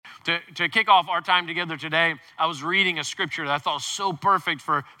To kick off our time together today, I was reading a scripture that I thought was so perfect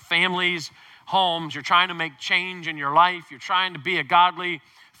for families, homes. You're trying to make change in your life. You're trying to be a godly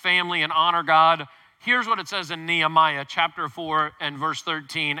family and honor God. Here's what it says in Nehemiah chapter 4 and verse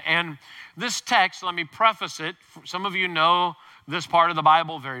 13. And this text, let me preface it. Some of you know this part of the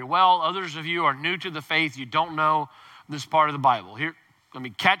Bible very well. Others of you are new to the faith. You don't know this part of the Bible. Here, let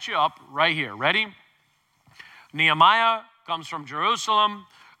me catch you up right here. Ready? Nehemiah comes from Jerusalem.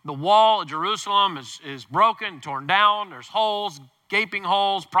 The wall of Jerusalem is broken, torn down. There's holes, gaping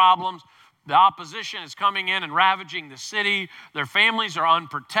holes, problems. The opposition is coming in and ravaging the city. Their families are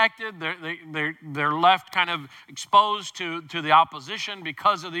unprotected. They're left kind of exposed to the opposition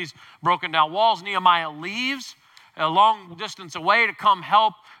because of these broken down walls. Nehemiah leaves a long distance away to come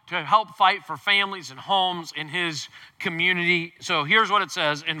help fight for families and homes in his community. So here's what it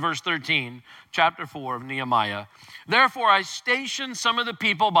says in verse 13, chapter 4 of Nehemiah. Therefore, I stationed some of the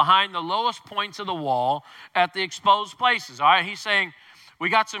people behind the lowest points of the wall at the exposed places. All right, he's saying, we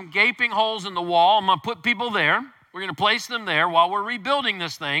got some gaping holes in the wall. I'm going to put people there. We're going to place them there while we're rebuilding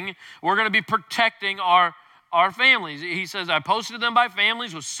this thing. We're going to be protecting our families. He says, I posted them by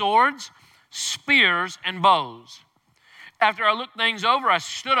families with swords, spears, and bows. After I looked things over, I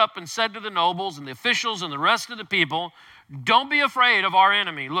stood up and said to the nobles and the officials and the rest of the people, don't be afraid of our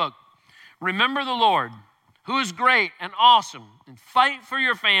enemy. Look, remember the Lord, who is great and awesome, and fight for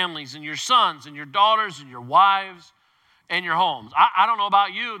your families and your sons and your daughters and your wives and your homes. I don't know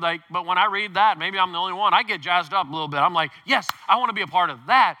about you, but when I read that, maybe I'm the only one, I get jazzed up a little bit. I'm like, yes, I want to be a part of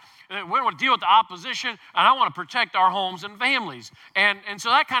that. We want to deal with the opposition, and I want to protect our homes and families. And so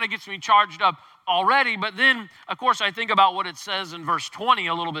that kind of gets me charged up already. But then, of course, I think about what it says in verse 20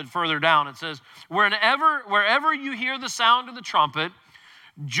 a little bit further down. It says, wherever you hear the sound of the trumpet,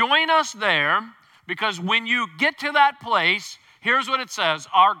 join us there, because when you get to that place, here's what it says,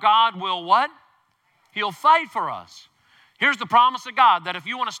 our God will what? He'll fight for us. Here's the promise of God, that if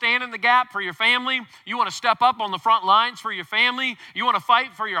you want to stand in the gap for your family, you want to step up on the front lines for your family, you want to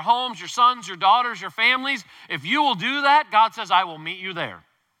fight for your homes, your sons, your daughters, your families, if you will do that, God says, I will meet you there.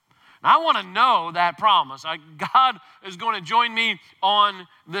 And I want to know that promise. God is going to join me on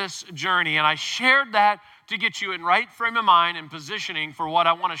this journey. And I shared that to get you in right frame of mind and positioning for what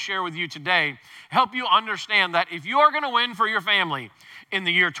I want to share with you today. Help you understand that if you are going to win for your family in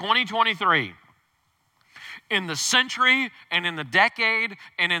the year 2023, in the century and in the decade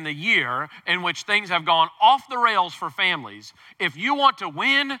and in the year in which things have gone off the rails for families, if you want to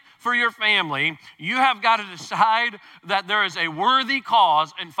win for your family, you have got to decide that there is a worthy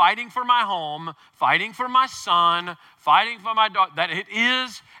cause in fighting for my home, fighting for my son, fighting for my daughter, that it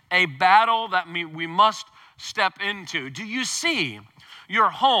is a battle that we must step into. Do you see your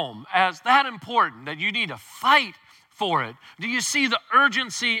home as that important that you need to fight for it? Do you see the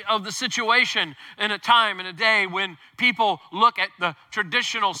urgency of the situation in a time, in a day when people look at the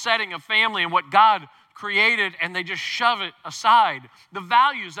traditional setting of family and what God created and they just shove it aside? The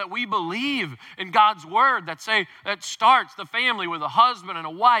values that we believe in God's word that starts the family with a husband and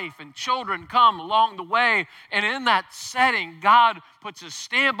a wife and children come along the way. And in that setting, God puts a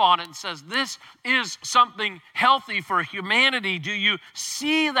stamp on it and says, this is something healthy for humanity. Do you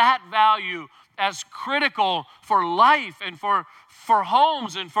see that value as critical for life and for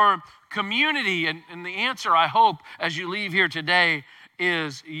homes and for community? And the answer, I hope, as you leave here today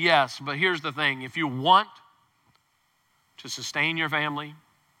is yes. But here's the thing. If you want to sustain your family,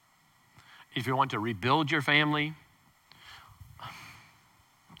 if you want to rebuild your family,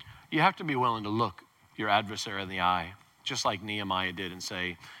 you have to be willing to look your adversary in the eye, just like Nehemiah did, and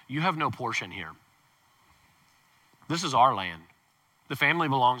say, you have no portion here. This is our land. The family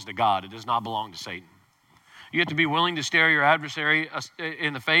belongs to God. It does not belong to Satan. You have to be willing to stare your adversary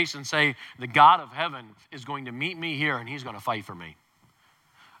in the face and say, the God of heaven is going to meet me here and he's going to fight for me.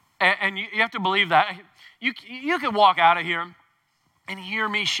 And you have to believe that. You could walk out of here and hear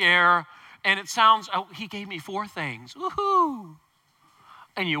me share, and it sounds, oh, he gave me 4 things. Woohoo!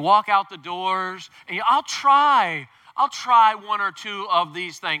 And you walk out the doors, and I'll try 1 or 2 of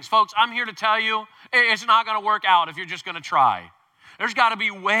these things. Folks, I'm here to tell you, it's not going to work out if you're just going to try. There's got to be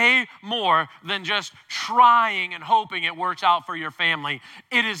way more than just trying and hoping it works out for your family.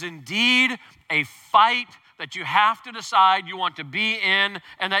 It is indeed a fight that you have to decide you want to be in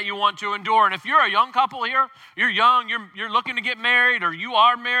and that you want to endure. And if you're a young couple here, you're young, you're looking to get married, or you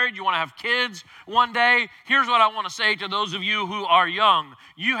are married, you want to have kids one day, here's what I want to say to those of you who are young.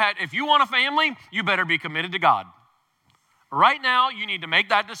 If you want a family, you better be committed to God. Right now, you need to make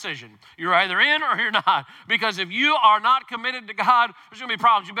that decision. You're either in or you're not. Because if you are not committed to God, there's going to be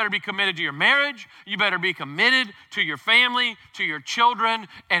problems. You better be committed to your marriage. You better be committed to your family, to your children,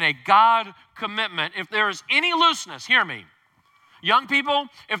 and a God commitment. If there is any looseness, hear me. Young people,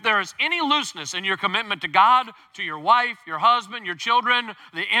 if there is any looseness in your commitment to God, to your wife, your husband, your children,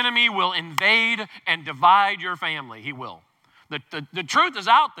 the enemy will invade and divide your family. He will. The truth is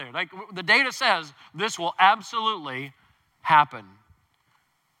out there. Like the data says, this will absolutely happen.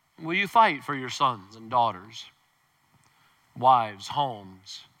 Will you fight for your sons and daughters, wives,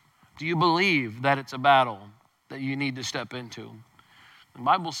 homes? Do you believe that it's a battle that you need to step into? The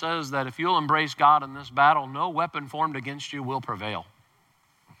Bible says that if you'll embrace God in this battle, no weapon formed against you will prevail.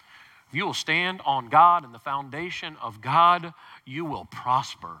 If you will stand on God and the foundation of God, you will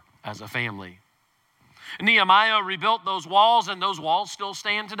prosper as a family. Nehemiah rebuilt those walls, and those walls still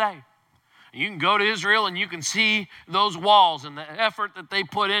stand today. You can go to Israel and you can see those walls and the effort that they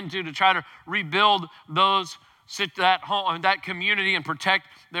put into to try to rebuild that home, that community, and protect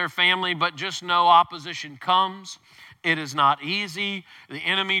their family. But just know opposition comes. It is not easy. The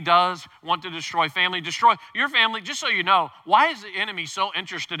enemy does want to destroy family. Destroy your family. Just so you know, why is the enemy so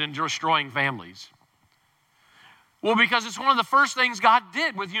interested in destroying families? Well, because it's one of the first things God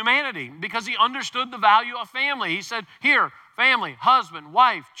did with humanity, because he understood the value of family. He said, here, family, husband,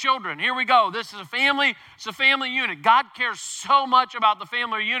 wife, children, here we go. This is a family. It's a family unit. God cares so much about the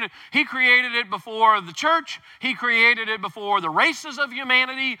family unit. He created it before the church. He created it before the races of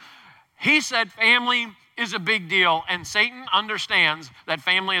humanity. He said family is a big deal, and Satan understands that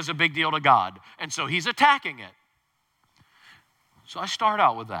family is a big deal to God, and so he's attacking it. So I start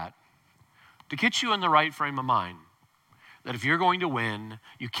out with that to get you in the right frame of mind, that if you're going to win,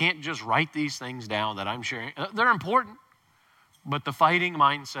 you can't just write these things down that I'm sharing. They're important, but the fighting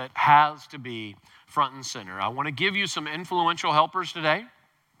mindset has to be front and center. I want to give you some influential helpers today,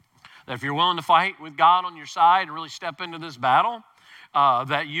 that if you're willing to fight with God on your side and really step into this battle,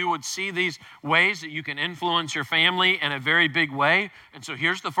 that you would see these ways that you can influence your family in a very big way. And so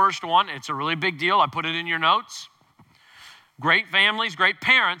here's the first one. It's a really big deal. I put it in your notes. Great families, great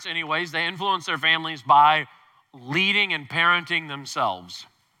parents anyways, they influence their families by leading and parenting themselves.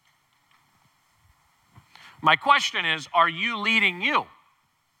 My question is, are you leading you?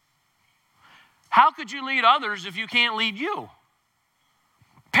 How could you lead others if you can't lead you?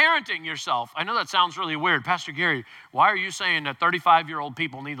 Parenting yourself. I know that sounds really weird. Pastor Gary, why are you saying that 35-year-old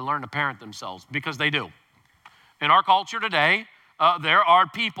people need to learn to parent themselves? Because they do. In our culture today, there are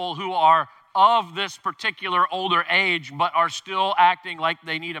people who are of this particular older age, but are still acting like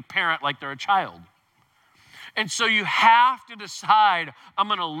they need a parent like they're a child. And so you have to decide, I'm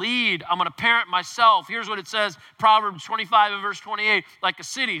going to lead, I'm going to parent myself. Here's what it says, Proverbs 25 and verse 28, like a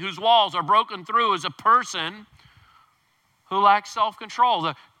city whose walls are broken through is a person who lacks self-control.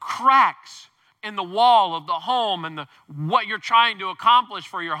 The cracks in the wall of the home and what you're trying to accomplish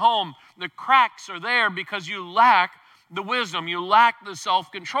for your home, the cracks are there because you lack the wisdom, you lack the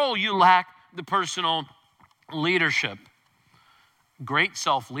self-control, you lack the personal leadership. Great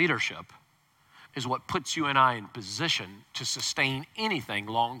self-leadership is what puts you and I in position to sustain anything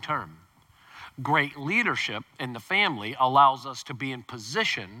long-term. Great leadership in the family allows us to be in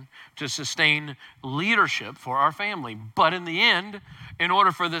position to sustain leadership for our family. But in the end, in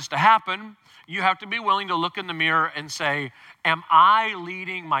order for this to happen, you have to be willing to look in the mirror and say, am I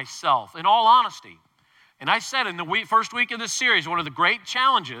leading myself? In all honesty. And I said in the first week of this series, one of the great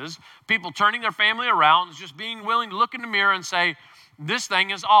challenges, people turning their family around, is just being willing to look in the mirror and say, this thing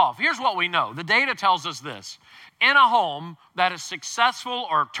is off. Here's what we know. The data tells us this. In a home that is successful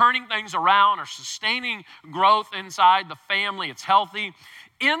or turning things around or sustaining growth inside the family, it's healthy.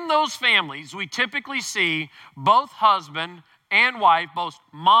 In those families, we typically see both husband and wife, both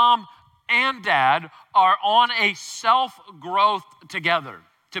mom and dad, are on a self-growth together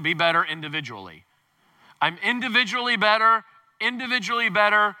to be better individually. I'm individually better.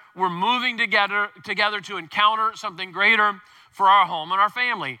 We're moving together to encounter something greater for our home and our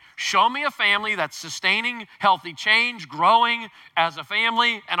family. Show me a family that's sustaining healthy change, growing as a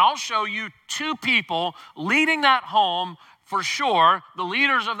family, and I'll show you two people leading that home for sure. The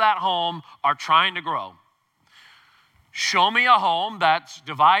leaders of that home are trying to grow. Show me a home that's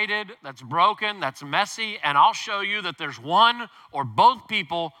divided, that's broken, that's messy, and I'll show you that there's one or both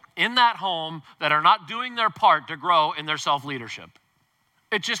people in that home that are not doing their part to grow in their self-leadership.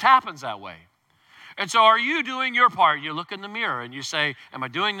 It just happens that way. And so are you doing your part? You look in the mirror and you say, am I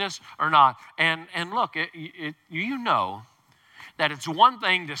doing this or not? And look, you know that it's one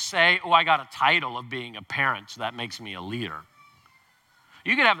thing to say, oh, I got a title of being a parent, so that makes me a leader.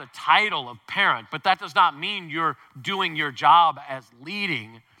 You can have the title of parent, but that does not mean you're doing your job as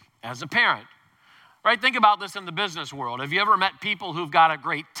leading as a parent. Right? Think about this in the business world. Have you ever met people who've got a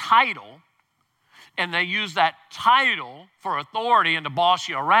great title and they use that title for authority and to boss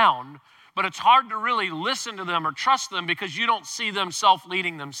you around, but it's hard to really listen to them or trust them because you don't see them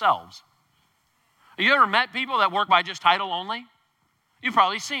self-leading themselves? Have you ever met people that work by just title only? You've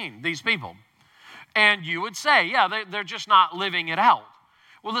probably seen these people. And you would say, yeah, they're just not living it out.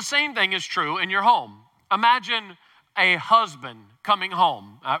 Well, the same thing is true in your home. Imagine a husband coming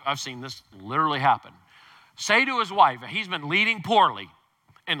home. I've seen this literally happen. Say to his wife, he's been leading poorly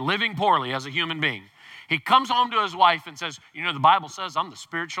and living poorly as a human being. He comes home to his wife and says, you know, the Bible says I'm the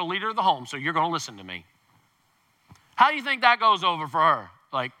spiritual leader of the home, so you're going to listen to me. How do you think that goes over for her?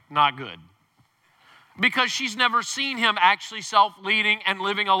 Like, not good. Because she's never seen him actually self-leading and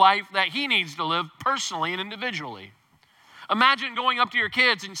living a life that he needs to live personally and individually. Imagine going up to your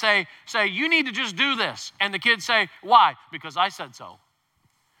kids and say, you need to just do this. And the kids say, why? Because I said so.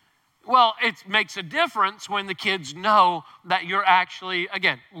 Well, it makes a difference when the kids know that you're actually,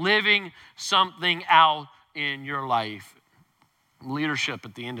 again, living something out in your life. Leadership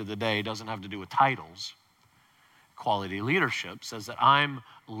at the end of the day doesn't have to do with titles. Quality leadership says that I'm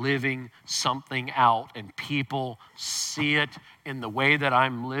living something out and people see it in the way that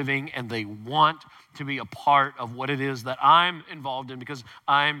I'm living and they want to be a part of what it is that I'm involved in because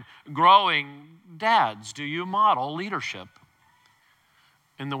I'm growing. Dads, do you model leadership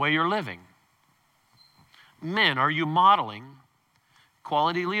in the way you're living? Men, are you modeling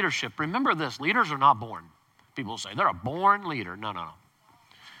quality leadership? Remember this, leaders are not born. People say they're a born leader. No.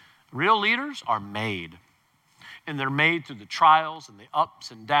 Real leaders are made. And they're made through the trials and the ups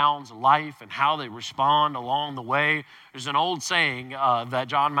and downs of life and how they respond along the way. There's an old saying that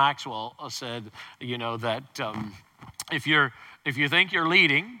John Maxwell said, you know, that if you think you're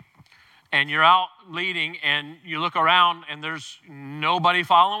leading and you're out leading and you look around and there's nobody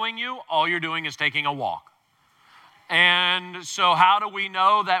following you, all you're doing is taking a walk. And so how do we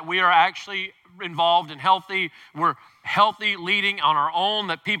know that we are actually involved and healthy? We're healthy leading on our own,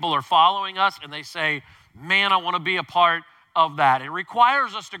 that people are following us and they say, man, I want to be a part of that. It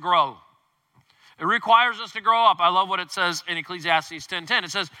requires us to grow. It requires us to grow up. I love what it says in Ecclesiastes 10:10.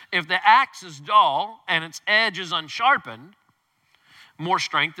 It says, if the axe is dull and its edge is unsharpened, more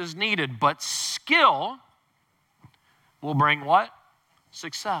strength is needed. But skill will bring what?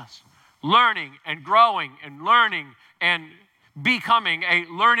 Success. Learning and growing and learning and becoming a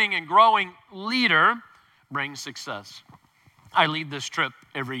learning and growing leader brings success. I lead this trip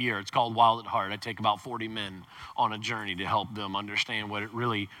every year. It's called Wild at Heart. I take about 40 men on a journey to help them understand what it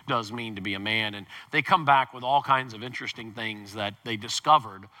really does mean to be a man. And they come back with all kinds of interesting things that they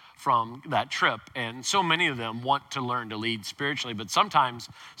discovered from that trip. And so many of them want to learn to lead spiritually, but sometimes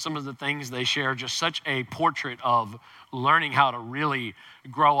some of the things they share just such a portrait of learning how to really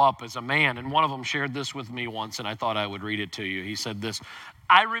grow up as a man. And one of them shared this with me once, and I thought I would read it to you. He said this,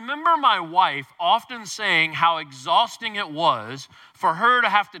 I remember my wife often saying how exhausting it was for her to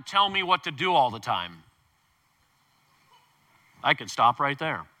have to tell me what to do all the time. I could stop right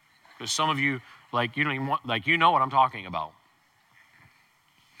there. Because some of you, you don't even want, you know what I'm talking about.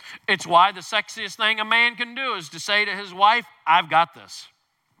 It's why the sexiest thing a man can do is to say to his wife, I've got this.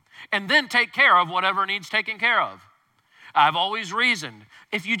 And then take care of whatever needs taken care of. I've always reasoned,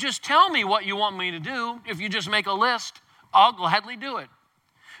 if you just tell me what you want me to do, if you just make a list, I'll gladly do it.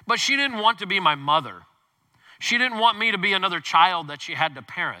 But she didn't want to be my mother. She didn't want me to be another child that she had to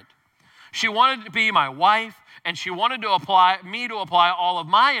parent. She wanted to be my wife, and she wanted to apply all of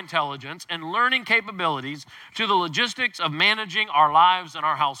my intelligence and learning capabilities to the logistics of managing our lives and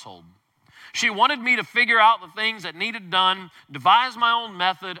our household. She wanted me to figure out the things that needed done, devise my own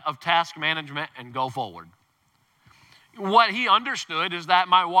method of task management, and go forward. What he understood is that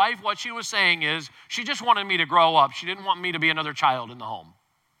my wife, what she was saying is, she just wanted me to grow up. She didn't want me to be another child in the home.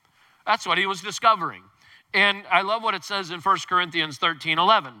 That's what he was discovering. And I love what it says in 1 Corinthians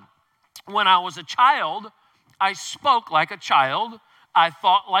 13:11. When I was a child, I spoke like a child, I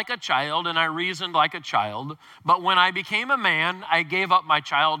thought like a child, and I reasoned like a child. But when I became a man, I gave up my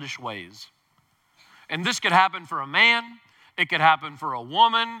childish ways. And this could happen for a man. It could happen for a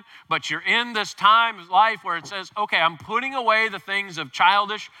woman, but you're in this time of life where it says, okay, I'm putting away the things of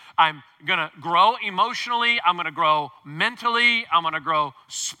childish. I'm going to grow emotionally. I'm going to grow mentally. I'm going to grow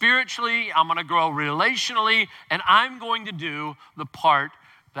spiritually. I'm going to grow relationally, and I'm going to do the part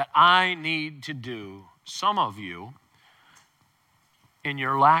that I need to do. Some of you, in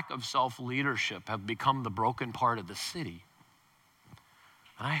your lack of self-leadership, have become the broken part of the city.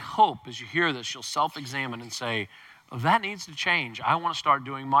 And I hope as you hear this, you'll self-examine and say, That needs to change. I want to start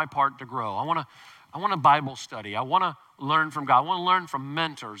doing my part to grow. I want a Bible study. I want to learn from God. I want to learn from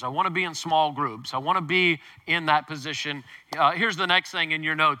mentors. I want to be in small groups. I want to be in that position. Here's the next thing in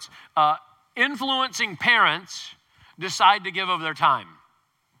your notes. Influencing parents decide to give of their time.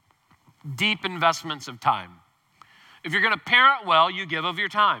 Deep investments of time. If you're going to parent well, you give of your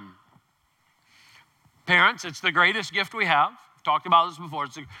time. Parents, it's the greatest gift we have. I've talked about this before.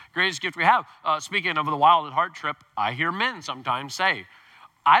 It's the greatest gift we have. Speaking of the Wild at Heart trip, I hear men sometimes say,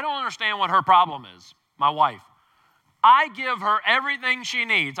 I don't understand what her problem is, my wife. I give her everything she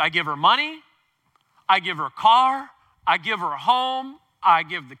needs. I give her money. I give her a car. I give her a home. I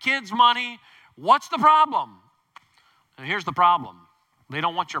give the kids money. What's the problem? And here's the problem. They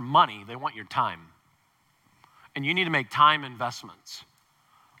don't want your money. They want your time. And you need to make time investments.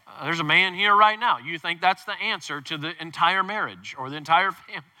 There's a man here right now. You think that's the answer to the entire marriage or the entire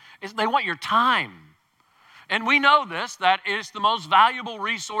family. They want your time. And we know this, that it's the most valuable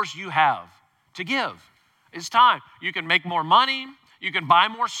resource you have to give. It's time. You can make more money. You can buy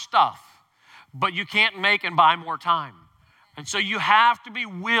more stuff. But you can't make and buy more time. And so you have to be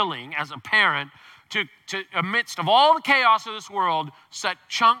willing as a parent to amidst of all the chaos of this world, set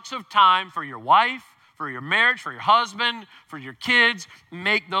chunks of time for your wife, for your marriage, for your husband, for your kids.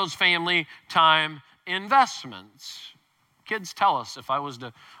 Make those family time investments. Kids tell us, if I was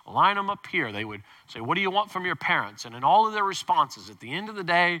to line them up here, they would say, what do you want from your parents? And in all of their responses, at the end of the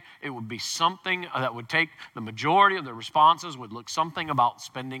day, it would be something that would take the majority of their responses would look something about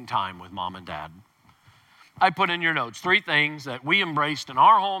spending time with mom and dad. I put in your notes 3 things that we embraced in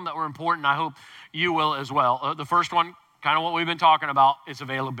our home that were important. I hope you will as well. The first one, kind of what we've been talking about, is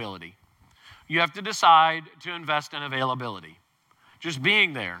availability. You have to decide to invest in availability. Just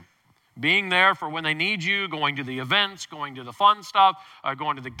being there. Being there for when they need you, going to the events, going to the fun stuff,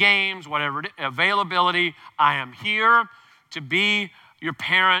 going to the games, whatever it is. Availability. I am here to be your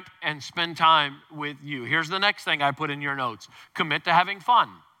parent and spend time with you. Here's the next thing I put in your notes. Commit to having fun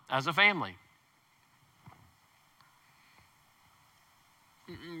as a family.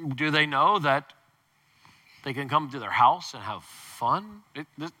 Do they know that they can come to their house and have fun?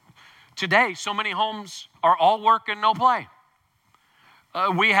 Today, so many homes are all work and no play.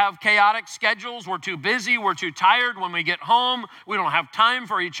 We have chaotic schedules. We're too busy. We're too tired when we get home. We don't have time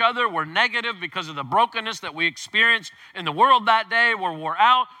for each other. We're negative because of the brokenness that we experienced in the world that day. We're wore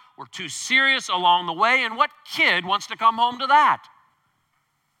out. We're too serious along the way. And what kid wants to come home to that?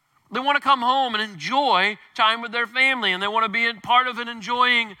 They want to come home and enjoy time with their family, and they want to be a part of an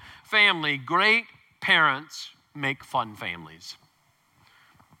enjoying family. Great parents make fun families.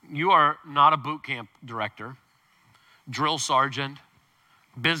 You are not a boot camp director, drill sergeant,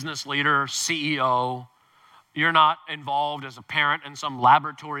 business leader, CEO. You're not involved as a parent in some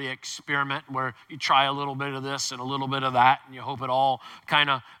laboratory experiment where you try a little bit of this and a little bit of that and you hope it all kind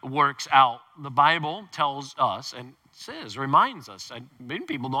of works out. The Bible tells us and reminds us, and many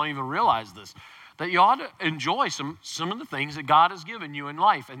people don't even realize this, that you ought to enjoy some of the things that God has given you in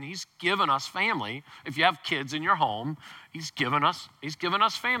life. And He's given us family. If you have kids in your home, He's given us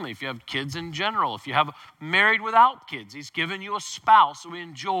family. If you have kids in general, if you have married without kids, He's given you a spouse. So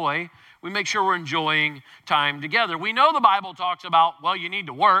we make sure we're enjoying time together. We know the Bible talks about, well, you need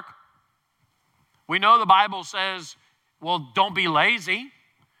to work. We know the Bible says, well, don't be lazy.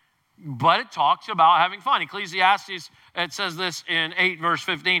 But it talks about having fun. Ecclesiastes, it says this in 8 verse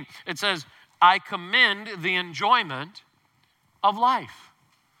 15. It says, I commend the enjoyment of life.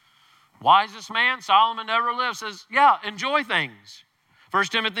 Wisest man, Solomon ever lived, says, yeah, enjoy things. 1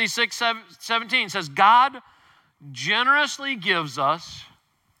 Timothy 6:17 says, God generously gives us,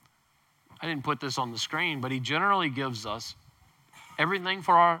 I didn't put this on the screen, but He generally gives us everything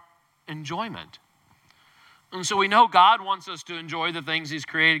for our enjoyment. And so we know God wants us to enjoy the things He's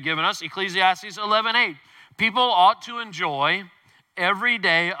created, given us. Ecclesiastes 11:8. People ought to enjoy every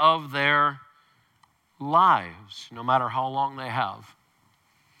day of their lives, no matter how long they have.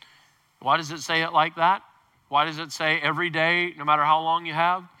 Why does it say it like that? Why does it say every day, no matter how long you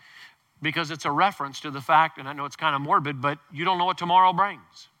have? Because it's a reference to the fact, and I know it's kind of morbid, but you don't know what tomorrow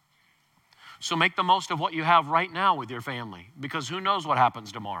brings. So make the most of what you have right now with your family, because who knows what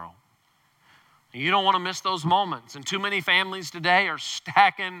happens tomorrow. You don't want to miss those moments. And too many families today are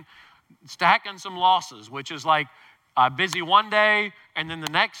stacking some losses, which is like busy one day and then the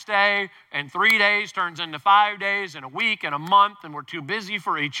next day, and 3 days turns into 5 days and a week and a month, and we're too busy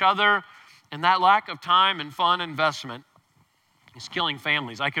for each other. And that lack of time and fun investment is killing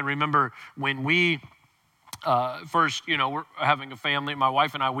families. I can remember when we first, we're having a family, my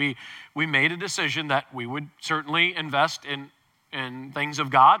wife and I, we made a decision that we would certainly invest in things of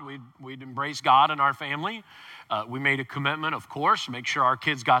God. We'd embrace God in our family. We made a commitment, of course, to make sure our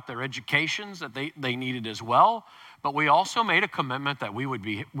kids got their educations that they needed as well. But we also made a commitment that we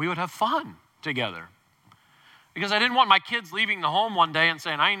would have fun together. Because I didn't want my kids leaving the home one day and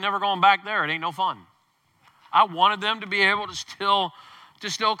saying, I ain't never going back there. It ain't no fun. I wanted them to be able to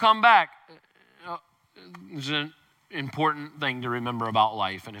still come back. It's an important thing to remember about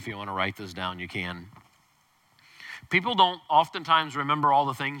life. And if you want to write this down, you can. People don't oftentimes remember all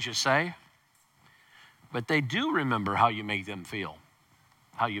the things you say, but they do remember how you make them feel,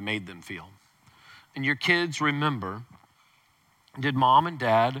 how you made them feel. And your kids remember, did mom and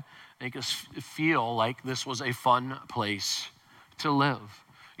dad make us feel like this was a fun place to live?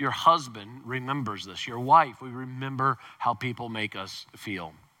 Your husband remembers this. Your wife, we remember how people make us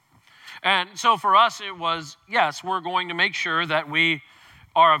feel. And so for us, it was, yes, we're going to make sure that we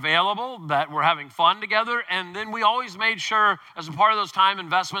are available, that we're having fun together. And then we always made sure, as a part of those time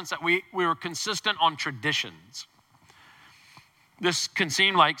investments, that we were consistent on traditions. This can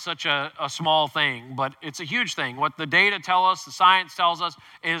seem like such a small thing, but it's a huge thing. What the data tell us, the science tells us,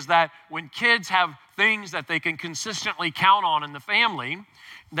 is that when kids have things that they can consistently count on in the family,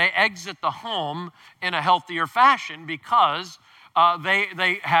 they exit the home in a healthier fashion because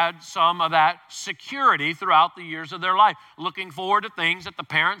they had some of that security throughout the years of their life, looking forward to things that the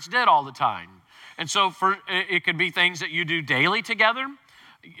parents did all the time. And so it could be things that you do daily together.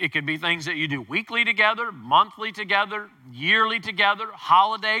 It could be things that you do weekly together, monthly together, yearly together,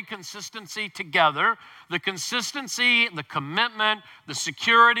 holiday consistency together. The consistency, the commitment, the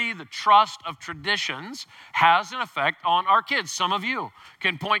security, the trust of traditions has an effect on our kids. Some of you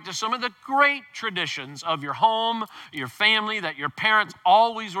can point to some of the great traditions of your home, your family, that your parents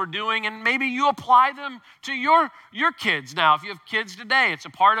always were doing, and maybe you apply them to your kids now. If you have kids today, it's a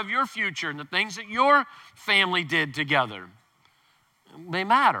part of your future and the things that your family did together. They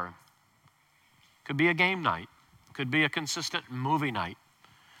matter. Could be a game night. Could be a consistent movie night.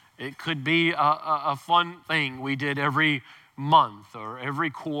 It could be a fun thing we did every month or every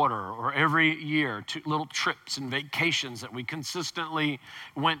quarter or every year, little trips and vacations that we consistently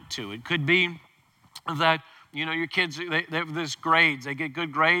went to. It could be that, your kids, they have these grades. They get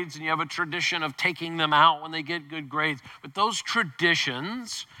good grades, and you have a tradition of taking them out when they get good grades. But those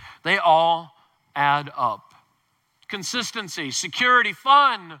traditions, they all add up. Consistency, security,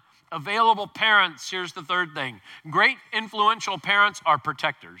 fun, available parents. Here's the third thing. Great influential parents are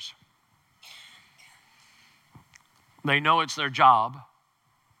protectors. They know it's their job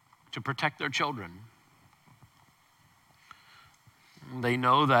to protect their children. They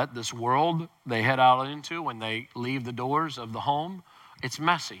know that this world they head out into when they leave the doors of the home, it's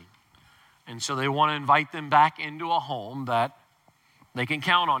messy. And so they want to invite them back into a home that they can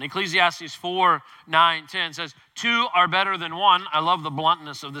count on. Ecclesiastes 4:9-10 says, 2 are better than 1. I love the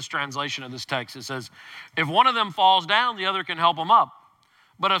bluntness of this translation of this text. It says, if one of them falls down, the other can help him up.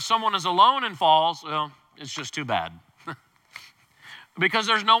 But if someone is alone and falls, well, it's just too bad. Because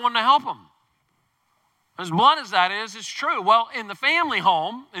there's no one to help them. As blunt as that is, it's true. Well, in the family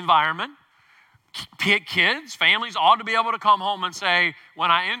home environment, kids, families ought to be able to come home and say,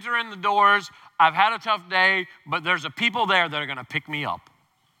 when I enter in the doors, I've had a tough day, but there's a people there that are going to pick me up.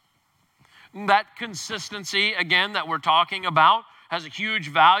 That consistency, again, that we're talking about has a huge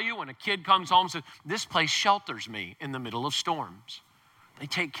value when a kid comes home and says, this place shelters me in the middle of storms. They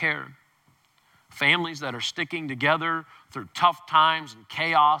take care. Families that are sticking together through tough times and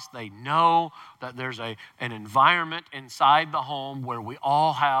chaos, they know that there's an environment inside the home where we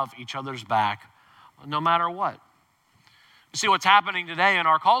all have each other's back, no matter what. You see, what's happening today in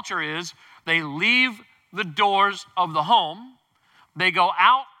our culture is they leave the doors of the home, they go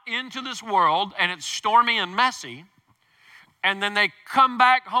out into this world, and it's stormy and messy, and then they come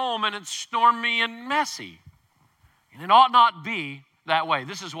back home, and it's stormy and messy. And it ought not be that way.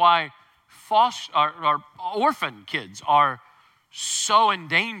 This is why orphan kids are so in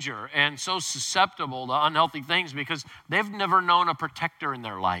danger and so susceptible to unhealthy things because they've never known a protector in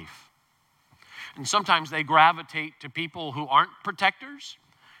their life. And sometimes they gravitate to people who aren't protectors,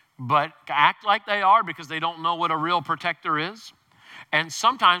 but act like they are because they don't know what a real protector is. And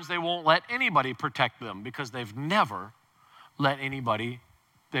sometimes they won't let anybody protect them because they've never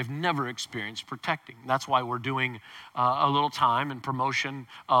experienced protecting. That's why we're doing a little time and promotion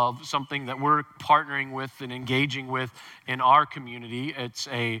of something that we're partnering with and engaging with in our community. It's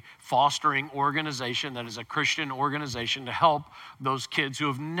a fostering organization that is a Christian organization to help those kids who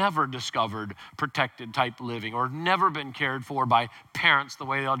have never discovered protected type living or never been cared for by parents the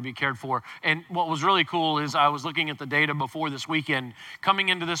way they ought to be cared for. And what was really cool is I was looking at the data before this weekend. Coming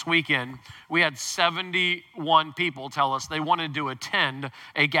into this weekend, we had 71 people tell us they wanted to attend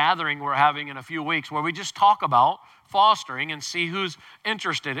a gathering we're having in a few weeks where we just talk about fostering and see who's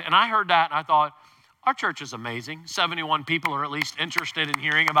interested. And I heard that and I thought, our church is amazing. 71 people are at least interested in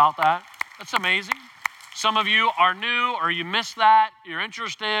hearing about that. That's amazing. Some of you are new or you missed that. You're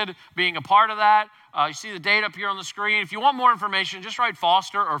interested being a part of that. You see the date up here on the screen. If you want more information, just write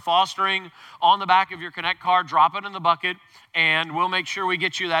foster or fostering on the back of your Connect card. Drop it in the bucket, and we'll make sure we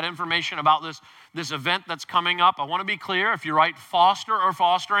get you that information about this event that's coming up. I want to be clear. If you write foster or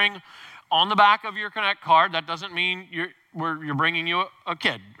fostering on the back of your Connect card, that doesn't mean you're bringing you a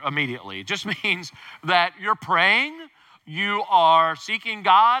kid immediately. It just means that you're praying, you are seeking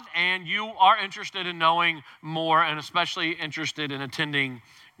God, and you are interested in knowing more, and especially interested in attending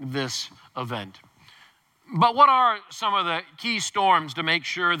this event. But what are some of the key storms to make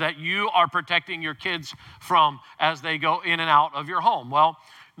sure that you are protecting your kids from as they go in and out of your home? Well,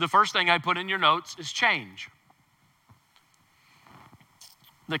 the first thing I put in your notes is change.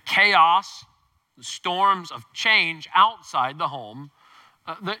 The chaos, the storms of change outside the home,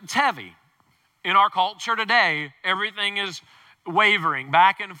 it's heavy. In our culture today, everything is wavering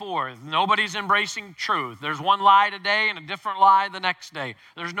back and forth. Nobody's embracing truth. There's one lie today and a different lie the next day.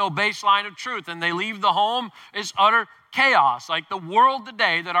 There's no baseline of truth, and they leave the home is utter chaos. Like the world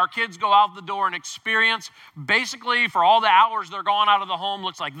today that our kids go out the door and experience, basically for all the hours they're gone out of the home,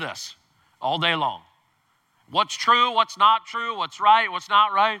 looks like this all day long. What's true, what's not true, what's right, what's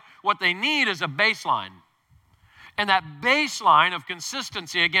not right. What they need is a baseline. And that baseline of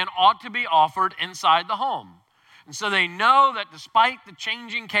consistency, again, ought to be offered inside the home. And so they know that despite the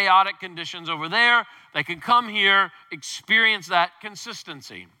changing chaotic conditions over there, they can come here, experience that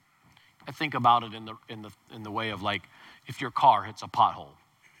consistency. I think about it in the way of like if your car hits a pothole.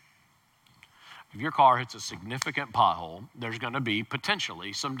 If your car hits a significant pothole, there's going to be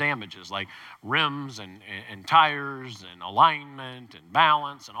potentially some damages like rims and tires and alignment and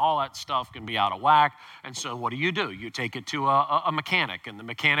balance and all that stuff can be out of whack. And so what do? You take it to a mechanic, and the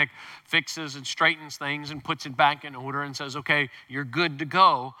mechanic fixes and straightens things and puts it back in order and says, okay, you're good to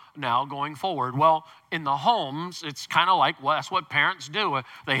go now going forward. Well, in the homes, it's kind of like, well, that's what parents do.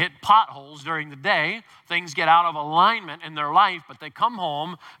 They hit potholes during the day. Things get out of alignment in their life, but they come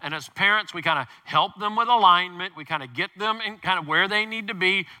home, and as parents, we kind of help them with alignment. We kind of get them in kind of where they need to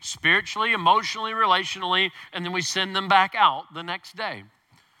be spiritually, emotionally, relationally, and then we send them back out the next day.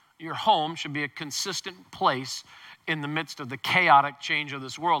 Your home should be a consistent place in the midst of the chaotic change of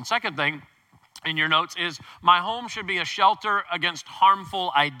this world. Second thing in your notes is my home should be a shelter against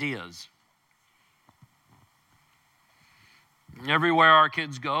harmful ideas. Everywhere our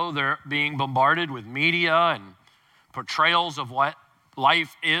kids go, they're being bombarded with media and portrayals of what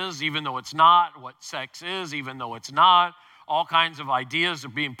life is, even though it's not, what sex is, even though it's not. All kinds of ideas are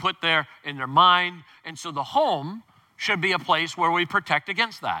being put there in their mind. And so the home should be a place where we protect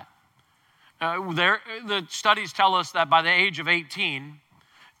against that. The studies tell us that by the age of 18,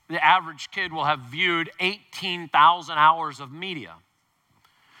 the average kid will have viewed 18,000 hours of media.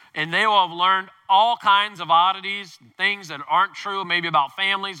 And they will have learned all kinds of oddities, things that aren't true, maybe about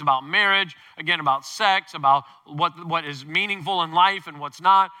families, about marriage, again, about sex, about what is meaningful in life and what's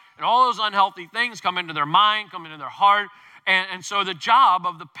not. And all those unhealthy things come into their mind, come into their heart. And so the job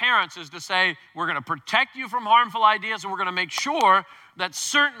of the parents is to say, we're going to protect you from harmful ideas, and we're going to make sure that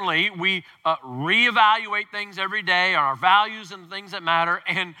certainly we reevaluate things every day, our values and things that matter,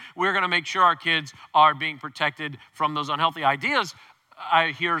 and we're going to make sure our kids are being protected from those unhealthy ideas. I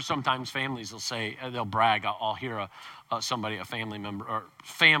hear sometimes families will say, they'll brag. I'll hear a family member or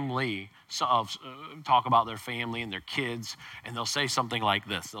family talk about their family and their kids, and they'll say something like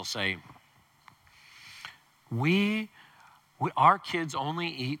this. They'll say, our kids only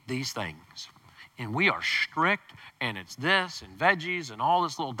eat these things, and we are strict, and it's this and veggies and all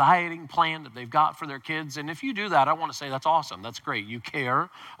this little dieting plan that they've got for their kids. And if you do that, I want to say that's awesome. That's great. You care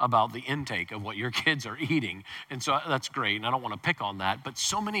about the intake of what your kids are eating. And so that's great. And I don't want to pick on that. But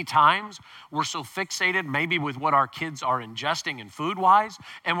so many times we're so fixated maybe with what our kids are ingesting and food-wise,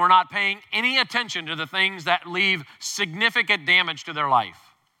 and we're not paying any attention to the things that leave significant damage to their life.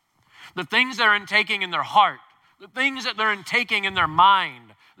 The things they're intaking in their heart, the things that they're intaking in their mind,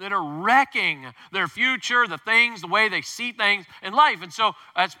 that are wrecking their future, the way they see things in life. And so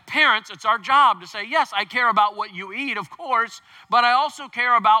as parents, it's our job to say, yes, I care about what you eat, of course, but I also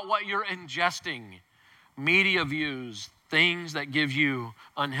care about what you're ingesting. Media views, things that give you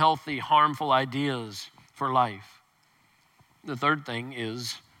unhealthy, harmful ideas for life. The third thing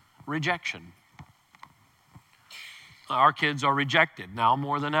is rejection. Our kids are rejected now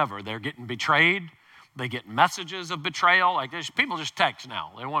more than ever. They're getting betrayed. They get messages of betrayal. Like people just text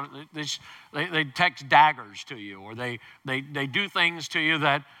now. They text daggers to you, or they do things to you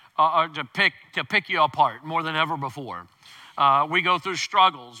that are to pick you apart more than ever before. We go through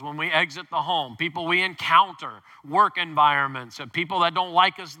struggles when we exit the home. People we encounter, work environments, and people that don't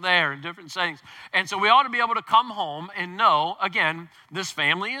like us there in different settings. And so we ought to be able to come home and know, again, this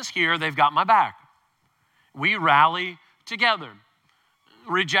family is here. They've got my back. We rally together.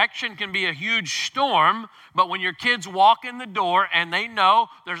 Rejection can be a huge storm, but when your kids walk in the door and they know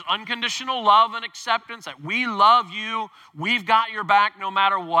there's unconditional love and acceptance, that we love you, we've got your back no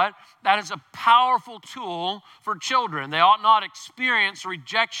matter what, that is a powerful tool for children. They ought not experience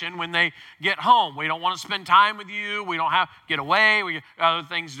rejection when they get home. We don't want to spend time with you. We don't have get away. We got other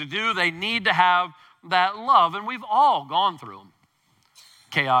things to do. They need to have that love, and we've all gone through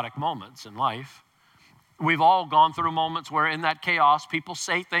chaotic moments in life. We've all gone through moments where in that chaos, people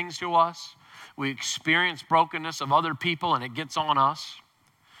say things to us. We experience brokenness of other people and it gets on us.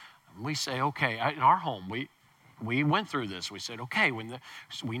 And we say, okay, in our home, we went through this. We said, okay,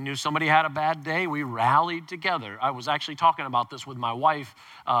 we knew somebody had a bad day, we rallied together. I was actually talking about this with my wife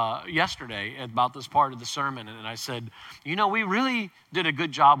yesterday about this part of the sermon. And I said, we really did a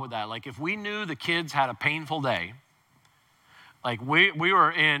good job with that. Like if we knew the kids had a painful day, like we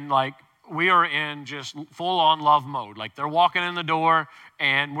were in just full-on love mode. Like they're walking in the door,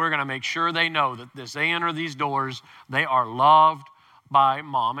 and we're going to make sure they know that as they enter these doors, they are loved by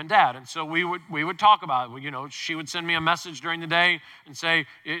mom and dad. And so we would talk about it. She would send me a message during the day and say,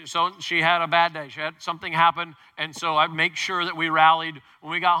 so she had a bad day. She had something happen. And so I'd make sure that we rallied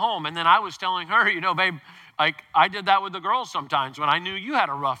when we got home. And then I was telling her, babe, like I did that with the girls sometimes when I knew you had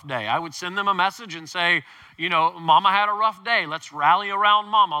a rough day. I would send them a message and say, Mama had a rough day. Let's rally around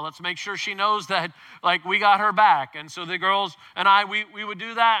Mama. Let's make sure she knows that, like, we got her back. And so the girls and we would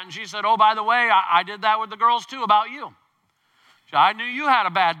do that. And she said, oh, by the way, I did that with the girls too about you. So I knew you had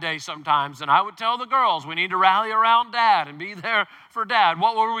a bad day sometimes. And I would tell the girls, we need to rally around Dad and be there for Dad.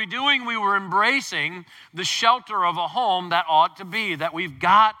 What were we doing? We were embracing the shelter of a home that ought to be, that we've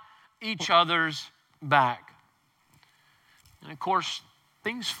got each other's back. And of course,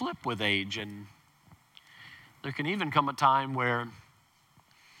 things flip with age, and there can even come a time where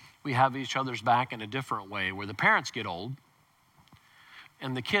we have each other's back in a different way, where the parents get old,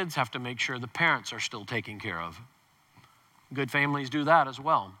 and the kids have to make sure the parents are still taken care of. Good families do that as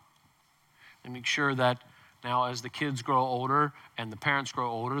well. They make sure that now as the kids grow older and the parents grow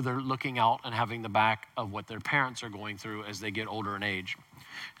older, they're looking out and having the back of what their parents are going through as they get older in age.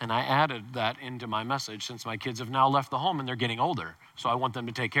 And I added that into my message since my kids have now left the home and they're getting older. So I want them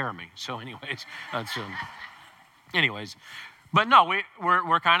to take care of me. So anyways, but no,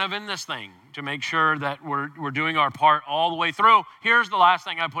 we're kind of in this thing to make sure that we're doing our part all the way through. Here's the last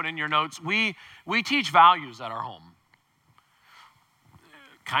thing I put in your notes. We teach values at our home.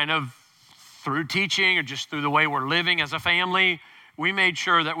 Kind of through teaching or just through the way we're living as a family, we made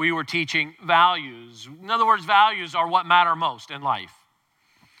sure that we were teaching values. In other words, values are what matter most in life.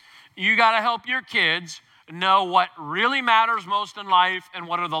 You got to help your kids know what really matters most in life and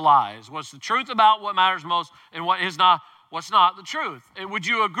what are the lies. What's the truth about what matters most and what's not the truth. And would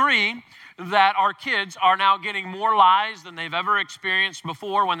you agree that our kids are now getting more lies than they've ever experienced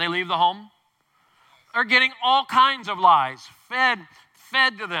before when they leave the home? They're getting all kinds of lies fed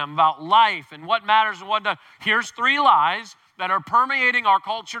to them about life and what matters and what doesn't. Here's 3 lies that are permeating our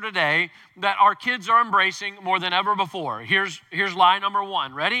culture today that our kids are embracing more than ever before. Here's lie number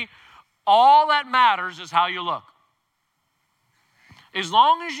 1. Ready? All that matters is how you look. As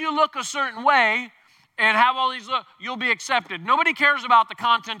long as you look a certain way and have all these look, you'll be accepted. Nobody cares about the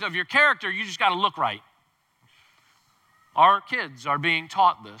content of your character. You just got to look right. Our kids are being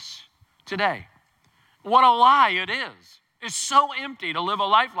taught this today. What a lie it is. It's so empty to live a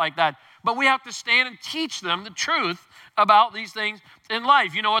life like that. But we have to stand and teach them the truth about these things in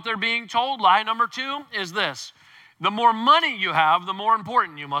life. You know what they're being told? Lie number 2 is this. The more money you have, the more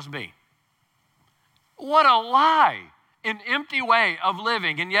important you must be. What a lie. An empty way of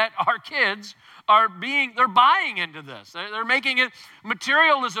living. And yet our kids they're buying into this. They're making it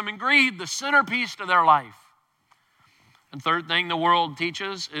materialism and greed the centerpiece to their life. And third thing the world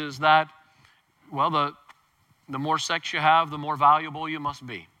teaches is that, well, the more sex you have, the more valuable you must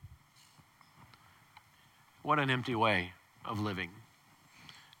be. What an empty way of living.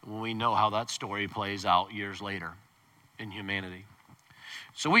 We know how that story plays out years later in humanity.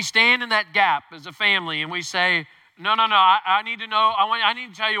 So we stand in that gap as a family and we say, no, I need to know, I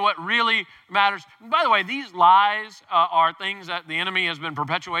need to tell you what really matters. And by the way, these lies are things that the enemy has been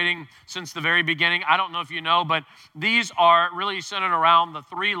perpetuating since the very beginning. I don't know if you know, but these are really centered around the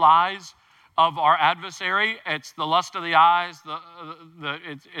 3 lies of our adversary. It's the lust of the eyes,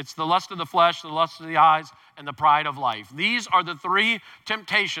 it's the lust of the flesh, the lust of the eyes, and the pride of life. These are the three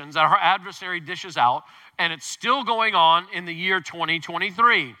temptations that our adversary dishes out, and it's still going on in the year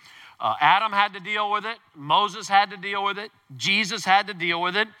 2023. Adam had to deal with it. Moses had to deal with it. Jesus had to deal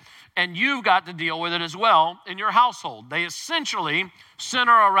with it. And you've got to deal with it as well in your household. They essentially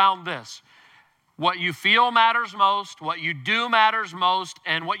center around this. What you feel matters most, what you do matters most,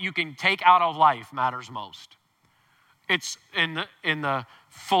 and what you can take out of life matters most. It's in the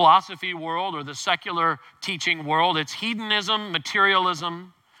philosophy world or the secular teaching world, it's hedonism,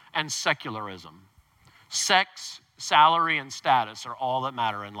 materialism, and secularism. Sex, salary, and status are all that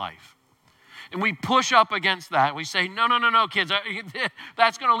matter in life. And we push up against that. We say, no, kids,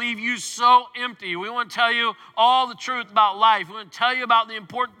 that's going to leave you so empty. We want to tell you all the truth about life. We want to tell you about the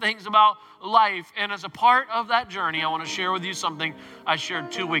important things about life. And as a part of that journey, I want to share with you something I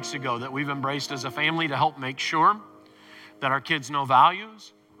shared 2 weeks ago that we've embraced as a family to help make sure that our kids know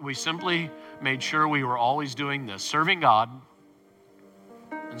values. We simply made sure we were always doing this, serving God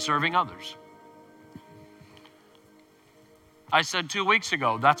and serving others. I said 2 weeks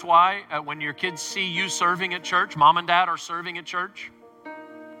ago, that's why when your kids see you serving at church, mom and dad are serving at church,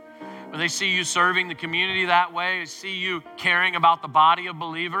 when they see you serving the community that way, see you caring about the body of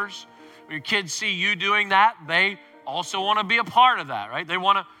believers, when your kids see you doing that, they also want to be a part of that, right? They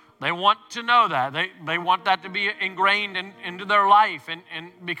want to know that. They want that to be ingrained into their life,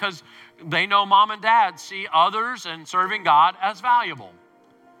 and because they know mom and dad see others and serving God as valuable.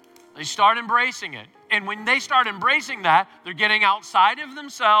 They start embracing it. And when they start embracing that, they're getting outside of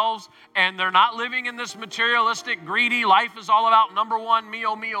themselves and they're not living in this materialistic, greedy, life is all about number one, me,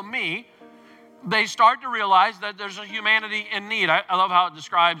 oh, me, oh, me. They start to realize that there's a humanity in need. I love how it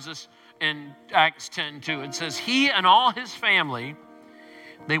describes this in Acts 10:2. It says, he and all his family,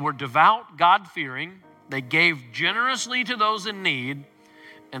 they were devout, God-fearing. They gave generously to those in need,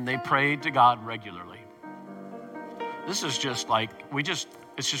 and they prayed to God regularly. This is just like,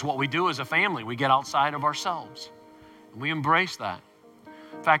 it's just what we do as a family. We get outside of ourselves, and we embrace that.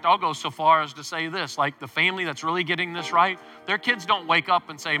 In fact, I'll go so far as to say this, like the family that's really getting this right, their kids don't wake up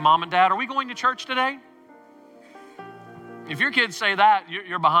and say, Mom and Dad, are we going to church today? If your kids say that,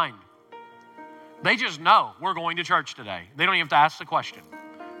 you're behind. They just know we're going to church today. They don't even have to ask the question.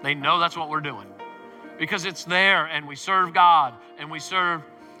 They know that's what we're doing because it's there, and we serve God and we serve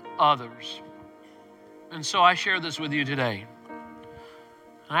others. And so I share this with you today.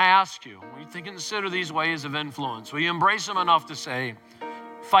 And I ask you, when you consider these ways of influence, will you embrace them enough to say,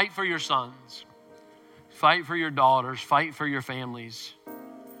 fight for your sons, fight for your daughters, fight for your families,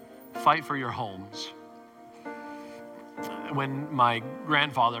 fight for your homes. When my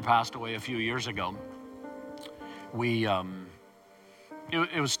grandfather passed away a few years ago,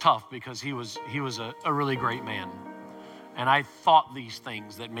 it was tough because he was a really great man. And I thought these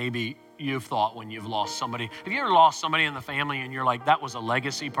things that maybe you've thought when you've lost somebody. Have you ever lost somebody in the family and you're like, that was a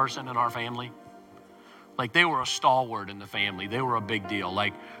legacy person in our family? Like they were a stalwart in the family. They were a big deal.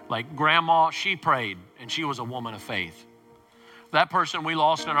 Like grandma, she prayed and she was a woman of faith. That person we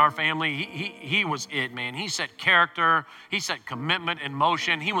lost in our family, he was it, man. He set character. He set commitment in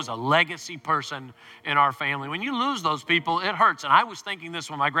motion. He was a legacy person in our family. When you lose those people, it hurts. And I was thinking this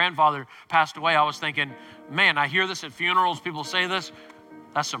when my grandfather passed away. I was thinking, man, I hear this at funerals. People say this.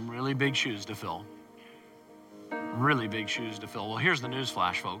 That's some really big shoes to fill. Really big shoes to fill. Well, here's the news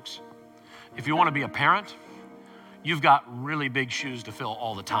flash, folks. If you want to be a parent, you've got really big shoes to fill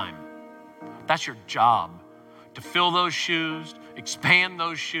all the time. That's your job. To fill those shoes, expand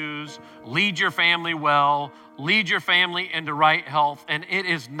those shoes, lead your family well, lead your family into right health. And it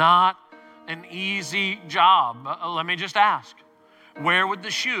is not an easy job. Let me just ask, where would the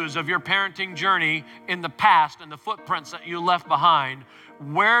shoes of your parenting journey in the past and the footprints that you left behind,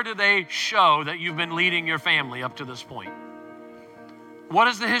 where do they show that you've been leading your family up to this point? What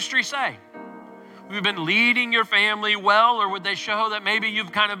does the history say? You've been leading your family well, or would they show that maybe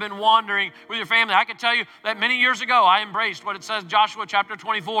you've kind of been wandering with your family? I can tell you that many years ago, I embraced what it says, Joshua chapter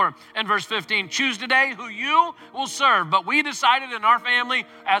 24 and verse 15. Choose today who you will serve. But we decided in our family,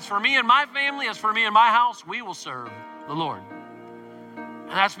 as for me and my family, as for me and my house, we will serve the Lord.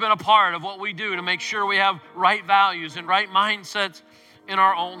 And that's been a part of what we do to make sure we have right values and right mindsets in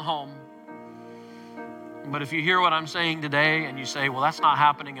our own home. But if you hear what I'm saying today and you say, well, that's not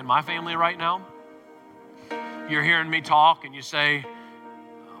happening in my family right now, you're hearing me talk and you say,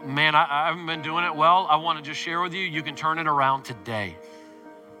 man, I haven't been doing it well. I want to just share with you, you can turn it around today.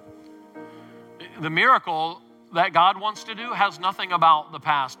 The miracle that God wants to do has nothing about the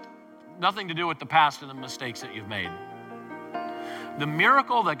past, nothing to do with the past and the mistakes that you've made. The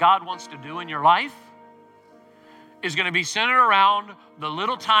miracle that God wants to do in your life is going to be centered around the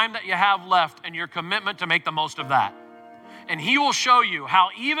little time that you have left and your commitment to make the most of that. And he will show you how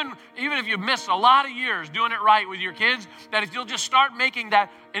even if you've missed a lot of years doing it right with your kids, that if you'll just start making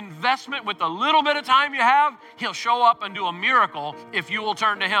that investment with the little bit of time you have, he'll show up and do a miracle if you will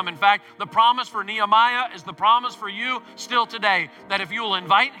turn to him. In fact, the promise for Nehemiah is the promise for you still today, that if you will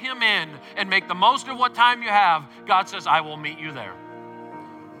invite him in and make the most of what time you have, God says, I will meet you there.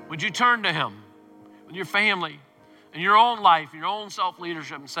 Would you turn to him with your family, in your own life, your own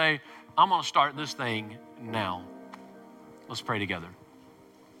self-leadership, and say, I'm going to start this thing now. Let's pray together.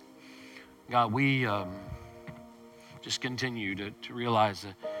 God, we just continue to realize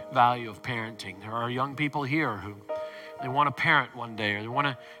the value of parenting. There are young people here who they want to parent one day, or they want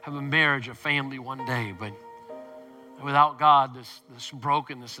to have a marriage, a family one day, but without God, this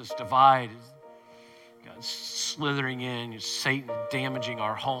brokenness, this divide is God slithering in, Satan damaging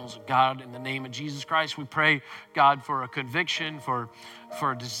our homes. God, in the name of Jesus Christ, we pray, God, for a conviction, for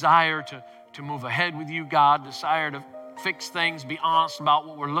a desire to move ahead with you, God, desire to fix things, be honest about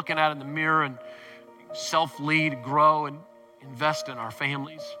what we're looking at in the mirror, and self-lead, grow, and invest in our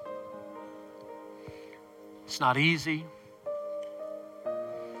families. It's not easy.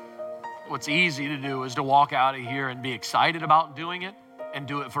 What's easy to do is to walk out of here and be excited about doing it and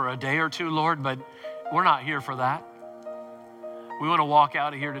do it for a day or two, Lord, but we're not here for that. We want to walk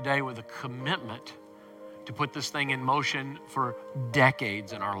out of here today with a commitment to put this thing in motion for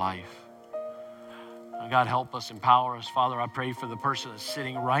decades in our life. God, help us, empower us. Father, I pray for the person that's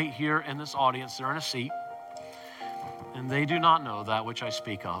sitting right here in this audience. They're in a seat, and they do not know that which I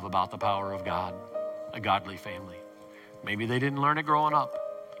speak of about the power of God, a godly family. Maybe they didn't learn it growing up,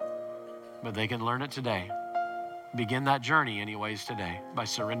 but they can learn it today. Begin that journey anyways today by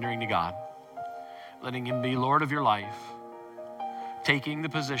surrendering to God, letting him be Lord of your life, taking the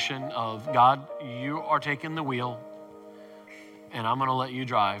position of, God, you are taking the wheel, and I'm going to let you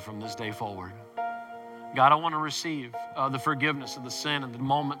drive from this day forward. God, I want to receive the forgiveness of the sin and the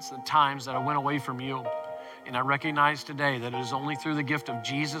moments, the times that I went away from you. And I recognize today that it is only through the gift of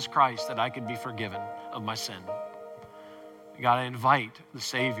Jesus Christ that I could be forgiven of my sin. God, I invite the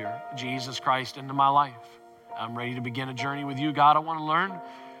Savior, Jesus Christ, into my life. I'm ready to begin a journey with you. God, I want to learn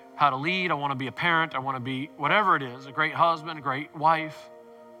how to lead. I want to be a parent. I want to be whatever it is, a great husband, a great wife.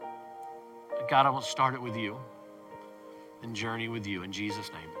 God, I want to start it with you and journey with you. In Jesus'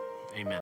 name, amen.